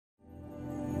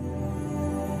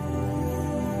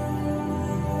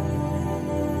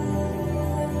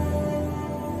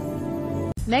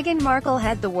Meghan Markle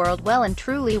had the world well and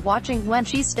truly watching when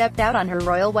she stepped out on her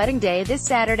royal wedding day this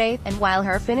Saturday, and while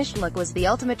her finished look was the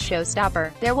ultimate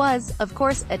showstopper, there was, of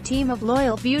course, a team of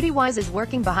loyal beauty whizzes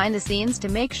working behind the scenes to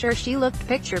make sure she looked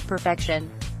picture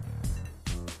perfection.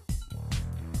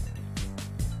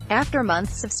 After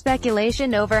months of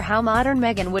speculation over how modern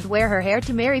Meghan would wear her hair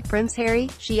to marry Prince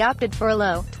Harry, she opted for a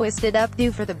low, twisted-up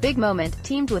do for the big moment,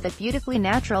 teamed with a beautifully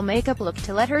natural makeup look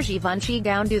to let her Givenchy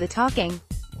gown do the talking.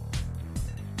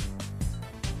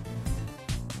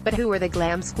 But who were the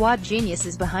glam squad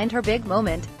geniuses behind her big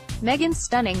moment? Meghan's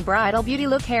stunning bridal beauty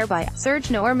look, hair by Serge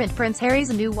Normant, Prince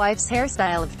Harry's new wife's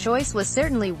hairstyle of choice, was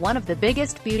certainly one of the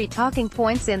biggest beauty talking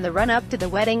points in the run-up to the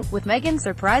wedding, with Meghan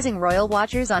surprising royal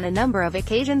watchers on a number of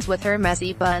occasions with her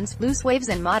messy buns, loose waves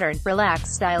and modern,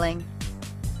 relaxed styling.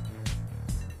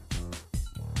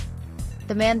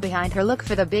 The man behind her look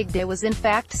for the big day was in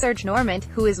fact Serge Normant,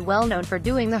 who is well known for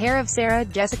doing the hair of Sarah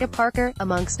Jessica Parker,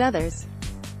 amongst others.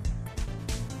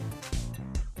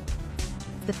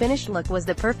 The finished look was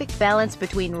the perfect balance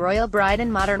between royal bride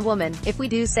and modern woman, if we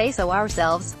do say so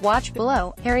ourselves. Watch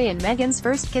below, Harry and Meghan's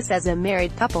first kiss as a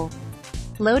married couple.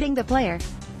 Loading the player.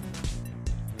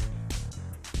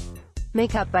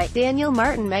 Makeup by Daniel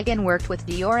Martin. Meghan worked with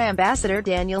Dior ambassador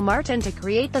Daniel Martin to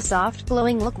create the soft,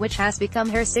 glowing look which has become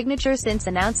her signature since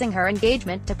announcing her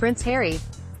engagement to Prince Harry.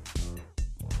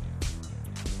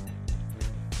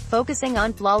 Focusing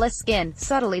on flawless skin,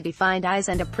 subtly defined eyes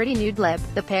and a pretty nude lip,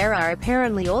 the pair are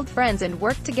apparently old friends and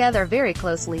work together very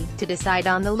closely to decide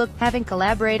on the look, having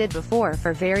collaborated before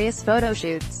for various photo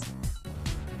shoots.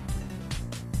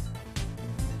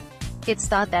 It's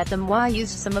thought that the moi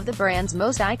used some of the brand's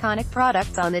most iconic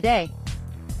products on the day.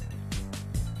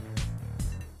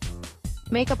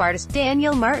 Makeup artist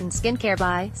Daniel Martin. Skincare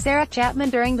by Sarah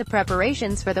Chapman. During the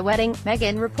preparations for the wedding,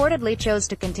 Meghan reportedly chose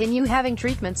to continue having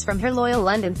treatments from her loyal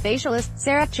London facialist,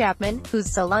 Sarah Chapman,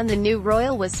 whose salon the new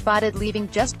royal was spotted leaving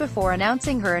just before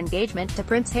announcing her engagement to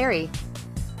Prince Harry.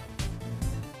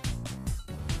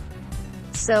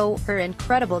 So, her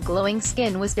incredible glowing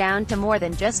skin was down to more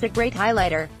than just a great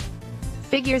highlighter.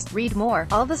 Figures. Read more.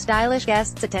 All the stylish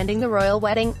guests attending the royal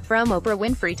wedding, from Oprah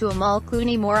Winfrey to Amal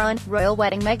Clooney. More on Royal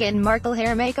Wedding. Meghan Markle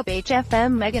hair makeup.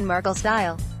 HFM. Meghan Markle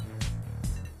style.